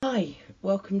Hi,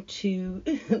 welcome to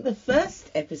the first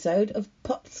episode of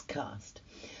Potscast.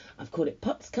 I've called it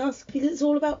Potscast because it's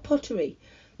all about pottery.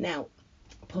 Now,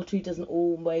 pottery doesn't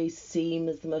always seem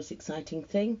as the most exciting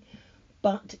thing,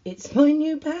 but it's my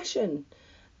new passion.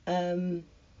 I'm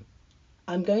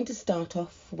going to start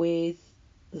off with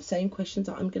the same questions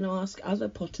that I'm going to ask other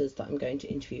potters that I'm going to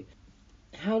interview.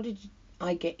 How did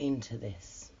I get into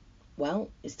this? Well,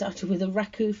 it started with a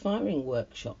raku firing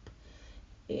workshop.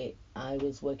 I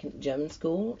was working at the German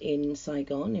school in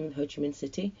Saigon, in Ho Chi Minh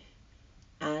City,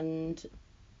 and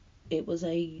it was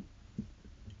a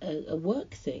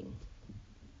work thing.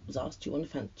 I was asked, do you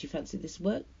fancy this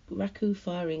raku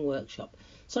firing workshop?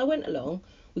 So I went along.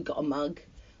 We got a mug.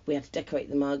 We had to decorate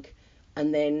the mug,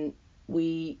 and then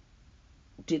we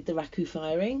did the raku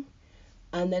firing.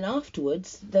 And then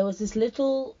afterwards, there was this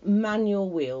little manual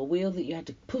wheel that you had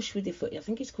to push with your foot. I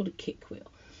think it's called a kick wheel.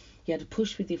 You had to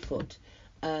push with your foot.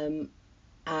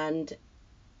 And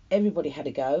everybody had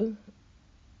a go.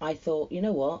 I thought, you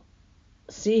know what,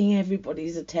 seeing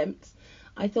everybody's attempts,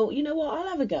 I thought, you know what, I'll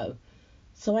have a go.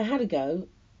 So I had a go,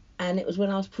 and it was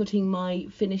when I was putting my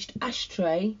finished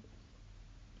ashtray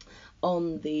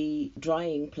on the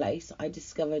drying place, I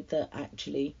discovered that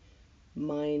actually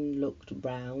mine looked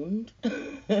round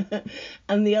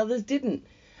and the others didn't.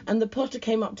 And the potter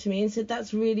came up to me and said,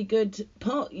 that's a really good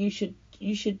pot, you should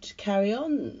carry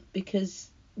on because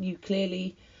you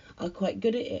clearly are quite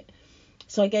good at it.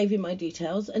 So I gave him my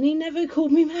details and he never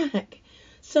called me back.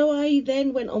 So I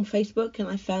then went on Facebook and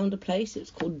I found a place. It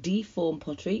was called Deform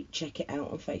Pottery. Check it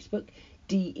out on Facebook.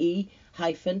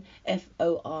 DE-FORM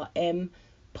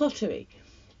Pottery.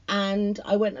 And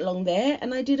I went along there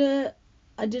and I did a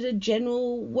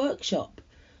general workshop,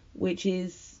 which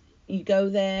is you go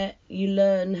there, you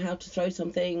learn how to throw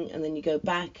something, and then you go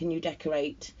back and you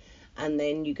decorate, and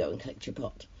then you go and collect your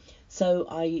pot. So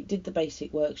I did the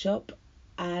basic workshop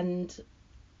and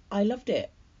I loved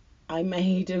it. I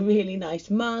made a really nice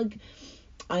mug.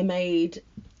 I made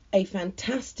a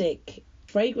fantastic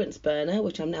fragrance burner,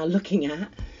 which I'm now looking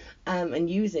at and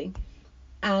using.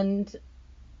 And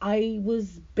I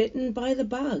was bitten by the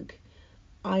bug.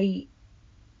 I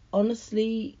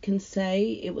honestly can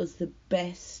say it was the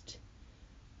best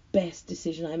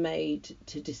decision I made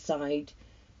to decide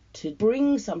to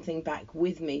bring something back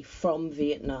with me from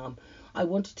Vietnam. I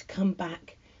wanted to come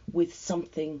back with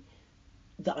something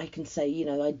that I can say, you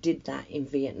know, I did that in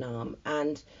Vietnam.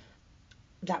 And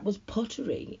that was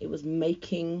pottery. It was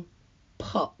making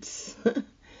pots.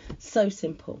 So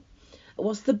simple.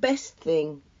 What's the best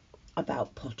thing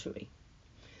about pottery?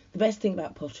 The best thing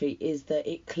about pottery is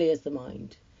that it clears the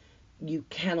mind. You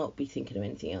cannot be thinking of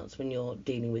anything else when you're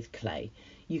dealing with clay.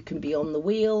 You can be on the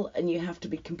wheel and you have to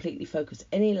be completely focused.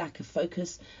 Any lack of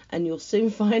focus and you'll soon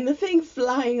find the thing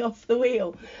flying off the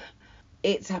wheel.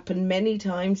 It's happened many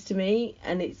times to me,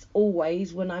 and it's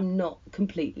always when I'm not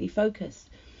completely focused.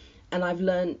 And I've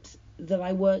learnt that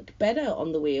I work better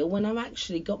on the wheel when I've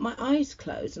actually got my eyes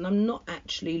closed and I'm not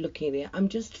actually looking at it. I'm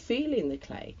just feeling the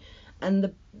clay.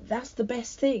 And that's the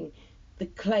best thing. The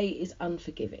clay is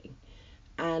unforgiving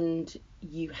and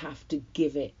you have to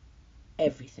give it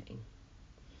everything.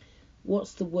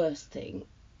 What's the worst thing?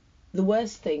 The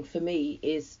worst thing for me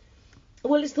is,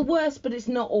 well, it's the worst, but it's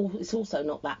also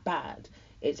not that bad.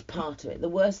 It's part of it. The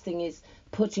worst thing is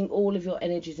putting all of your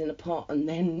energies in a pot and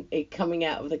then it coming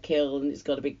out of the kiln and it's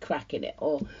got a big crack in it,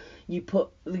 or you put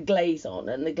the glaze on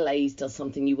and the glaze does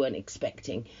something you weren't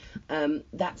expecting.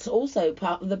 That's also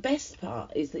part of the best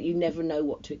part, is that you never know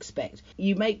what to expect.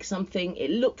 You make something,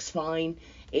 it looks fine,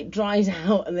 it dries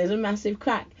out and there's a massive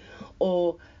crack.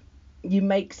 Or you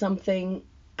make something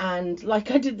and,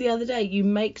 like I did the other day, you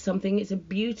make something, it's a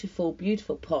beautiful,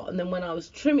 beautiful pot, and then when I was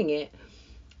trimming it,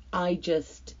 I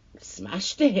just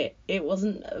smashed it. It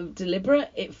wasn't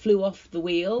deliberate. It flew off the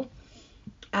wheel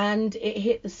and it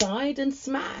hit the side and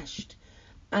smashed.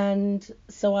 And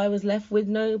so I was left with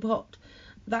no pot.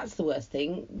 That's the worst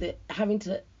thing, that having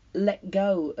to let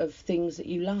go of things that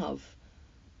you love,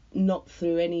 not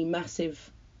through any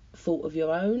massive fault of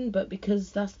your own, but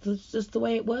because that's just the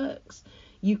way it works.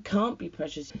 You can't be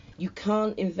precious. You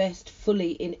can't invest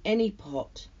fully in any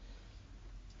pot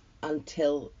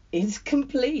until it's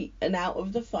complete and out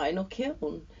of the final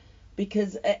kiln,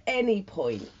 because at any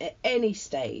point, at any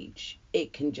stage,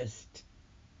 it can just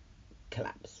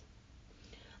collapse.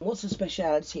 What's a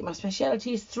speciality? My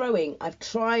speciality is throwing. I've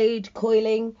tried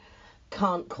coiling,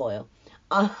 can't coil.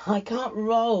 I can't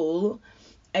roll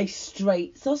a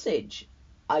straight sausage.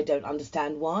 I don't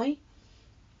understand why.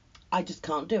 I just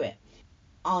can't do it.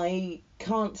 I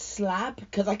can't slab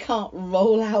because I can't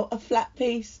roll out a flat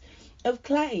piece of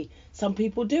clay. Some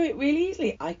people do it really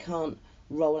easily. I can't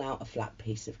roll out a flat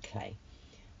piece of clay.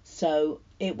 So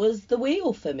it was the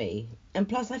wheel for me. And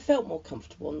plus I felt more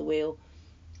comfortable on the wheel.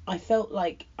 I felt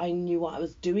like I knew what I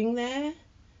was doing there.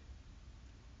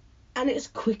 And it's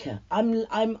quicker.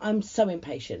 I'm so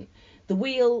impatient. The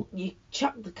wheel, you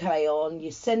chuck the clay on,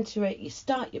 you centre it, you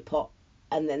start your pot,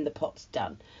 and then the pot's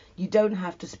done. You don't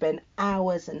have to spend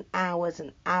hours and hours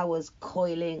and hours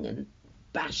coiling and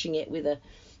bashing it with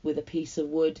a piece of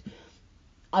wood.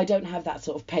 I don't have that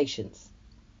sort of patience.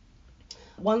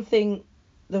 One thing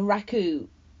the raku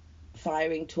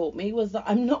firing taught me was that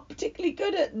I'm not particularly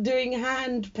good at doing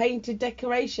hand painted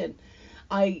decoration.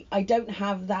 I don't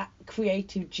have that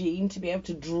creative gene to be able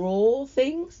to draw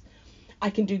things. I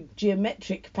can do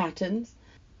geometric patterns.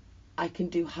 I can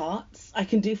do hearts. I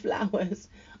can do flowers.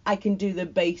 I can do the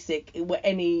basic, what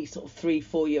any sort of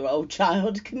 3-4-year-old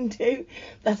child can do.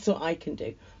 That's what I can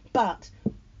do. But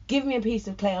give me a piece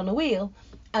of clay on a wheel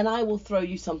and I will throw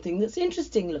you something that's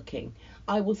interesting looking.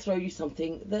 I will throw you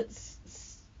something that's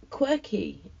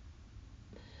quirky.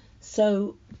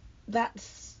 So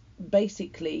that's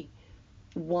basically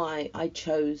why I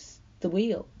chose the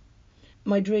wheel.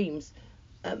 My dreams,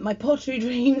 my pottery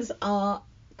dreams are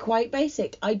quite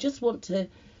basic. I just want to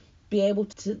be able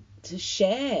to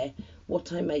share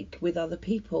what I make with other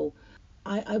people.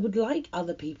 I would like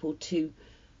other people to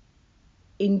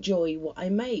enjoy what I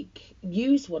make,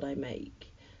 use what I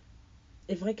make.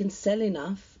 If I can sell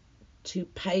enough to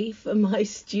pay for my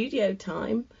studio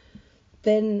time,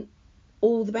 then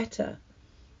all the better.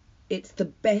 It's the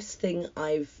best thing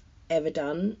I've ever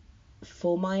done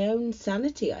for my own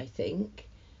sanity, I think.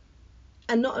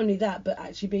 And not only that, but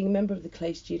actually being a member of the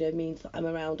Clay Studio means that I'm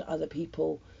around other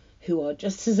people who are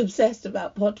just as obsessed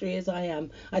about pottery as I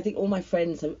am. I think all my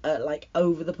friends are like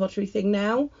over the pottery thing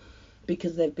now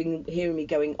because they've been hearing me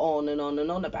going on and on and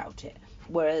on about it.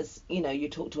 Whereas, you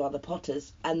talk to other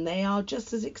potters and they are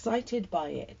just as excited by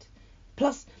it.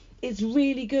 Plus, it's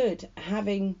really good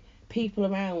having people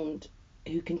around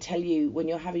who can tell you when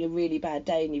you're having a really bad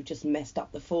day and you've just messed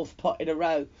up the 4th pot in a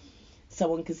row.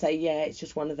 Someone can say, yeah, it's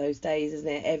just one of those days, isn't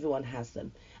it? Everyone has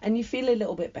them. And you feel a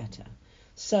little bit better.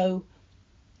 So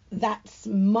that's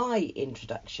my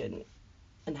introduction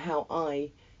and how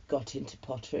I got into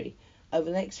pottery. Over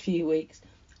the next few weeks,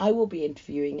 I will be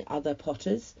interviewing other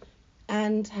potters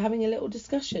and having a little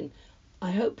discussion.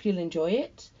 I hope you'll enjoy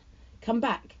it. Come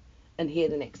back and hear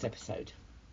the next episode.